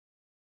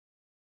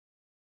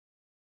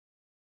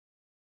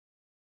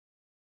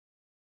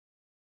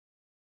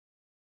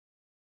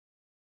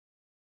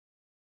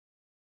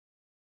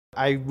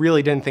I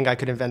really didn't think I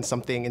could invent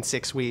something in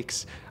 6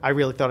 weeks. I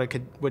really thought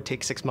would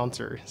take 6 months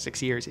or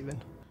 6 years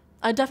even.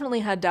 I definitely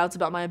had doubts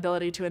about my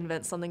ability to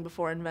invent something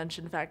before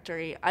Invention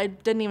Factory. I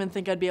didn't even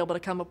think I'd be able to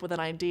come up with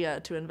an idea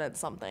to invent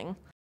something.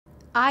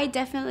 I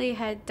definitely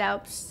had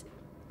doubts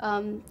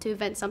to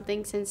invent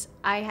something since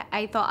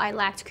I thought I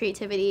lacked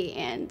creativity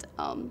and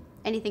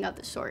anything of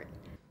the sort.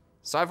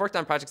 So I've worked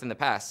on projects in the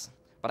past,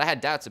 but I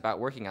had doubts about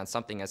working on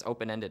something as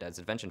open-ended as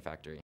Invention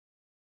Factory.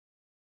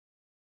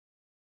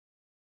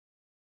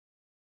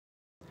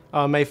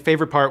 My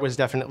favorite part was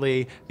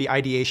definitely the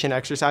ideation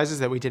exercises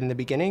that we did in the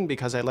beginning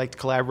because I liked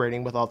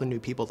collaborating with all the new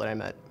people that I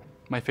met.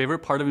 My favorite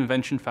part of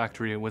Invention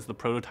Factory was the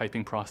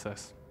prototyping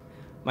process.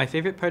 My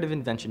favorite part of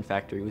Invention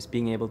Factory was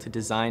being able to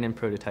design and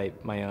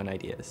prototype my own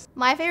ideas.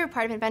 My favorite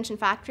part of Invention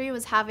Factory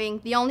was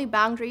having the only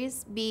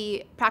boundaries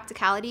be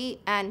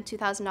practicality and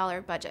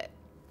 $2,000 budget.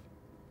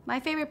 My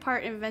favorite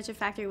part of Invention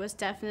Factory was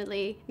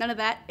definitely none of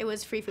that. It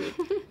was free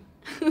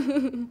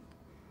food.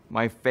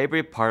 My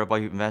favorite part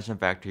about Invention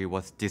Factory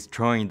was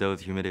destroying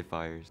those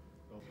humidifiers.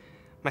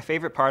 My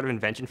favorite part of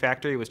Invention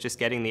Factory was just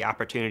getting the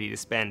opportunity to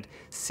spend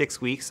 6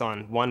 weeks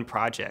on one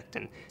project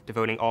and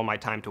devoting all my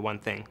time to one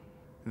thing.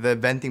 The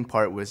inventing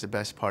part was the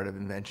best part of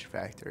Invention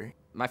Factory.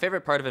 My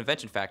favorite part of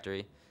Invention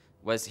Factory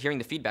was hearing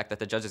the feedback that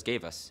the judges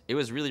gave us. It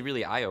was really,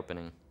 really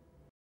eye-opening.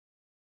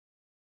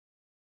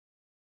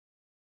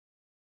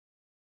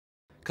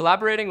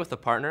 Collaborating with a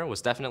partner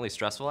was definitely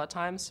stressful at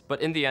times,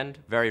 but in the end,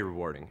 very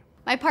rewarding.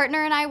 My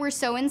partner and I were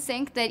so in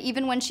sync that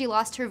even when she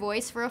lost her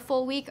voice for a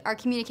full week, our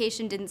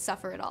communication didn't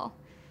suffer at all.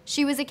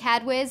 She was a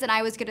CAD whiz and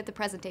I was good at the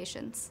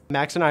presentations.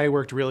 Max and I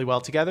worked really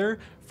well together,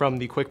 from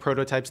the quick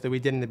prototypes that we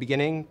did in the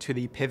beginning to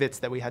the pivots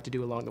that we had to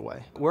do along the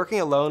way. Working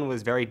alone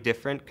was very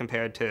different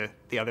compared to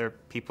the other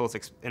people's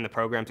in the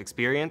program's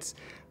experience,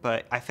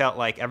 but I felt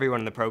like everyone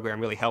in the program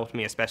really helped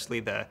me, especially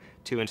the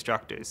 2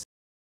 instructors.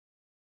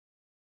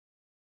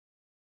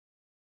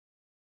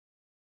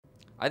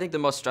 I think the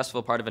most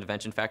stressful part of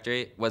Invention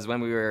Factory was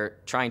when we were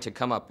trying to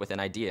come up with an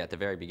idea at the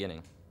very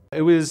beginning.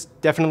 It was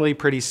definitely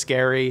pretty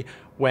scary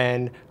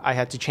when I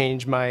had to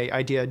change my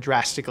idea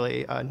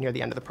drastically near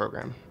the end of the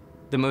program.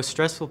 The most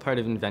stressful part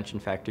of Invention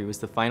Factory was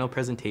the final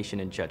presentation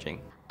and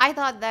judging. I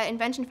thought that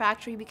Invention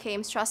Factory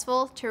became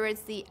stressful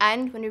towards the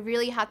end when we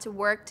really had to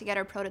work to get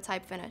our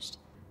prototype finished.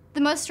 The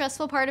most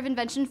stressful part of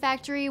Invention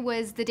Factory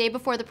was the day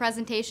before the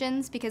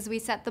presentations because we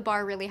set the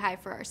bar really high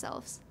for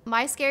ourselves.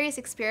 My scariest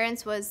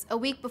experience was a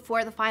week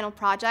before the final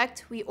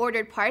project. We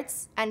ordered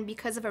parts, and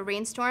because of a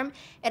rainstorm,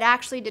 it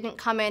actually didn't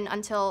come in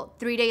until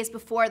 3 days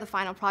before the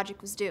final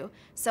project was due.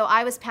 So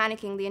I was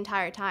panicking the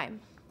entire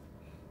time.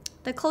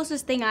 The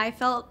closest thing I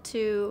felt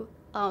to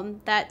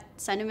that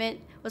sentiment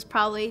was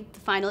probably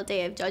the final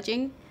day of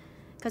judging,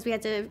 because we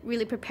had to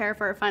really prepare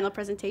for our final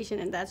presentation,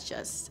 and that's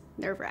just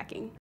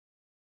nerve-wracking.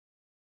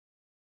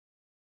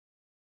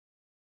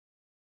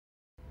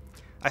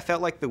 I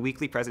felt like the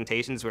weekly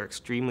presentations were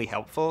extremely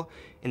helpful.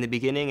 In the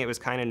beginning, it was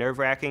kind of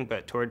nerve-wracking,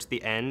 but towards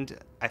the end,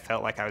 I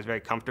felt like I was very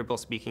comfortable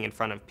speaking in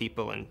front of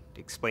people and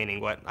explaining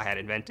what I had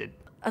invented.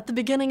 At the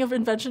beginning of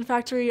Invention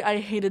Factory,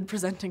 I hated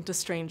presenting to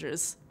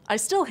strangers. I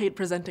still hate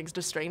presenting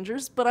to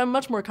strangers, but I'm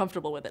much more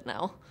comfortable with it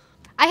now.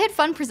 I had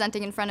fun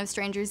presenting in front of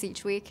strangers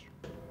each week.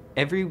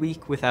 Every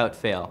week without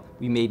fail,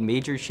 we made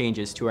major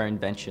changes to our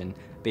invention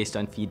based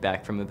on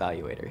feedback from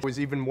evaluators. It was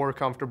even more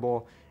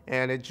comfortable,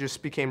 and it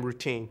just became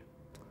routine.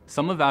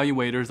 Some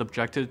evaluators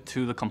objected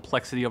to the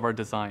complexity of our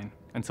design,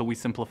 and so we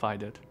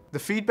simplified it. The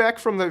feedback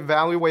from the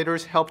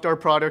evaluators helped our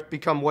product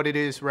become what it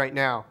is right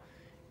now.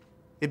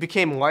 It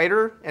became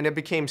lighter and it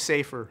became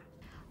safer.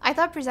 I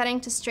thought presenting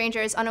to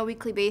strangers on a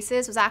weekly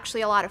basis was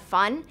actually a lot of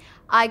fun.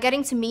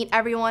 Getting to meet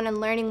everyone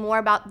and learning more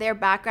about their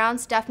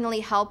backgrounds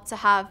definitely helped to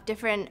have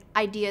different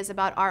ideas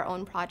about our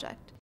own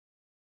project.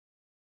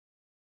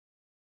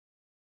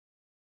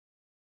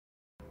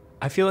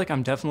 I feel like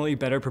I'm definitely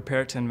better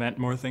prepared to invent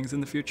more things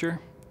in the future,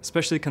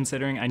 especially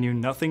considering I knew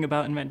nothing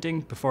about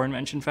inventing before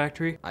Invention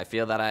Factory. I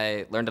feel that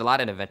I learned a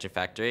lot in Invention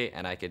Factory,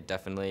 and I could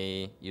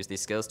definitely use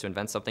these skills to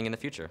invent something in the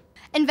future.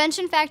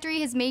 Invention Factory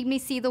has made me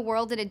see the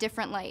world in a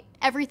different light.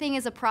 Everything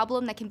is a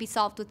problem that can be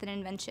solved with an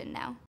invention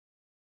now.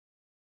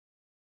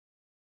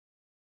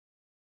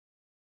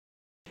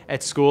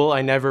 At school,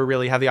 I never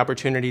really had the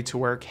opportunity to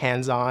work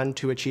hands-on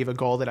to achieve a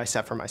goal that I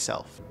set for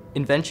myself.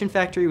 Invention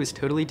Factory was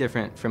totally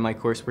different from my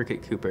coursework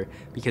at Cooper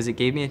because it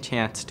gave me a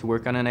chance to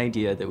work on an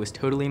idea that was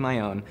totally my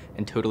own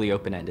and totally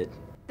open-ended.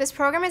 This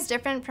program is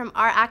different from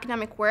our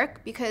academic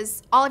work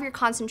because all of your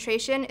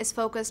concentration is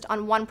focused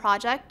on one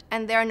project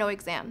and there are no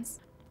exams.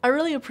 I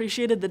really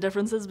appreciated the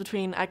differences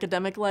between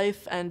academic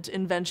life and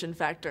Invention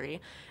Factory.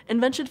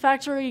 Invention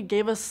Factory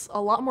gave us a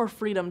lot more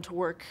freedom to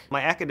work.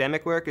 My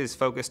academic work is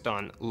focused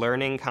on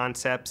learning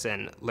concepts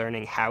and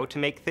learning how to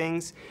make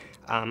things.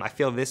 I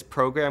feel this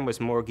program was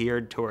more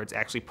geared towards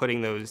actually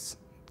putting those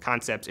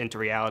concepts into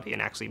reality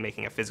and actually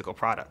making a physical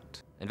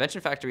product. Invention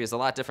Factory is a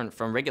lot different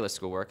from regular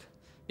schoolwork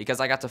because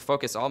I got to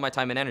focus all my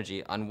time and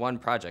energy on one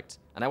project,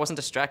 and I wasn't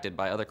distracted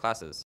by other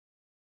classes.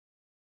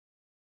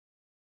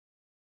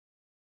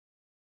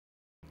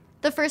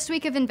 The first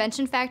week of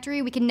Invention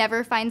Factory, we could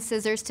never find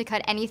scissors to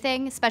cut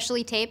anything,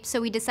 especially tape, so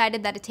we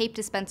decided that a tape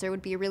dispenser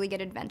would be a really good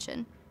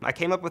invention. I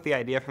came up with the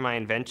idea for my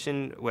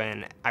invention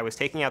when I was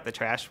taking out the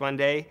trash one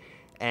day,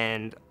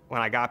 and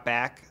when I got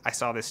back, I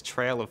saw this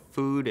trail of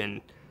food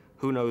and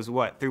who knows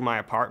what through my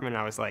apartment.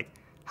 I was like,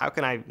 how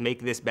can I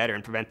make this better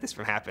and prevent this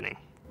from happening?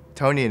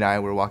 Tony and I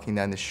were walking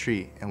down the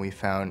street and we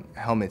found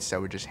helmets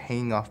that were just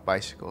hanging off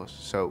bicycles,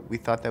 so we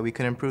thought that we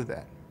could improve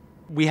that.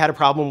 We had a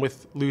problem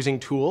with losing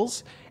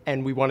tools,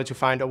 and we wanted to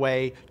find a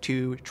way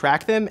to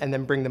track them and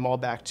then bring them all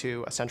back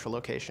to a central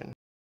location.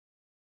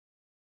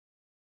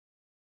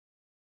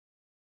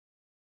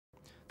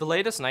 The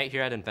latest night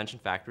here at Invention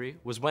Factory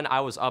was when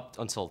I was up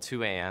until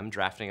 2 a.m.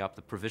 drafting up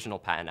the provisional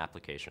patent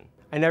application.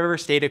 I never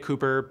stayed at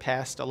Cooper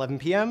past 11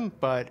 p.m.,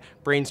 but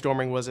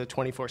brainstorming was a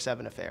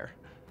 24/7 affair.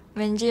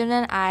 Minjun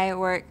and I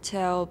worked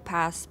till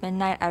past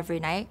midnight every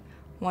night.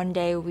 One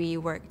day we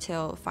worked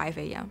till 5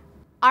 a.m.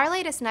 Our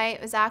latest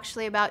night was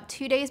actually about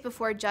 2 days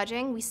before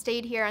judging. We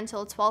stayed here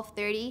until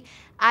 12:30,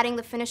 adding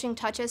the finishing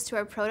touches to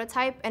our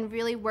prototype and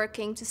really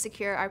working to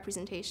secure our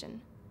presentation.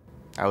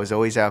 I was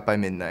always out by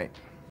midnight.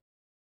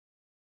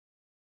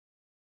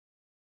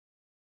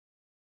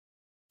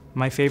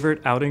 My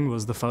favorite outing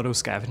was the photo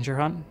scavenger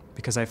hunt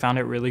because I found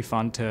it really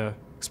fun to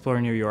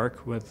explore New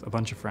York with a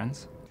bunch of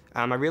friends.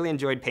 I really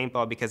enjoyed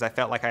paintball because I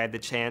felt like I had the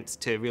chance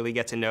to really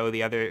get to know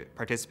the other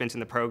participants in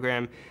the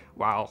program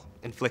while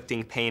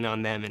inflicting pain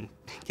on them and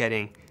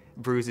getting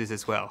bruises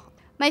as well.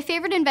 My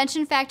favorite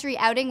Invention Factory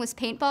outing was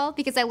paintball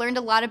because I learned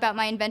a lot about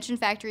my Invention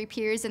Factory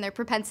peers and their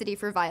propensity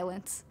for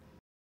violence.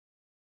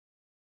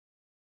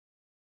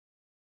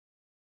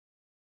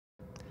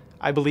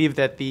 I believe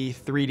that the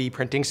 3D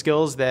printing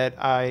skills that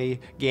I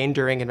gained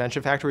during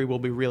Invention Factory will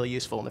be really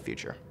useful in the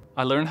future.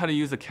 I learned how to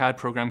use a CAD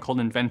program called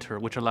Inventor,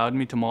 which allowed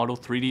me to model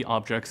 3D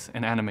objects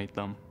and animate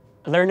them.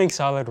 Learning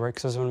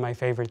SolidWorks was one of my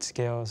favorite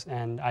skills,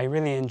 and I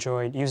really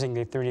enjoyed using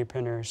the 3D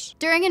printers.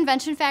 During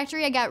Invention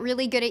Factory, I got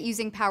really good at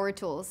using power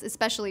tools,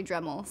 especially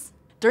Dremels.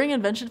 During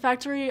Invention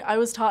Factory, I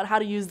was taught how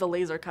to use the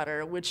laser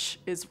cutter, which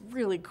is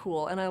really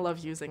cool, and I love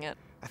using it.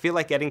 I feel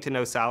like getting to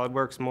know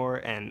SolidWorks more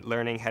and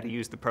learning how to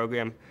use the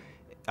program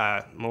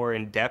more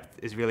in depth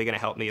is really going to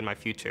help me in my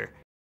future.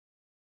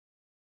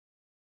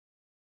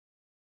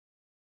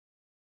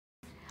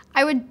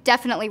 I would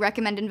definitely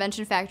recommend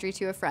Invention Factory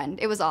to a friend.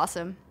 It was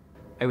awesome.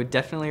 I would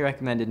definitely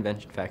recommend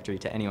Invention Factory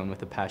to anyone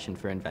with a passion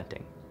for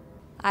inventing.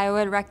 I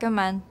would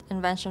recommend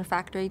Invention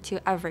Factory to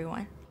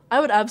everyone.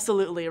 I would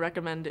absolutely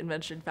recommend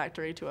Invention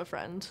Factory to a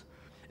friend.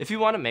 If you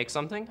want to make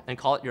something and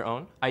call it your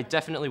own, I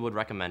definitely would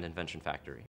recommend Invention Factory.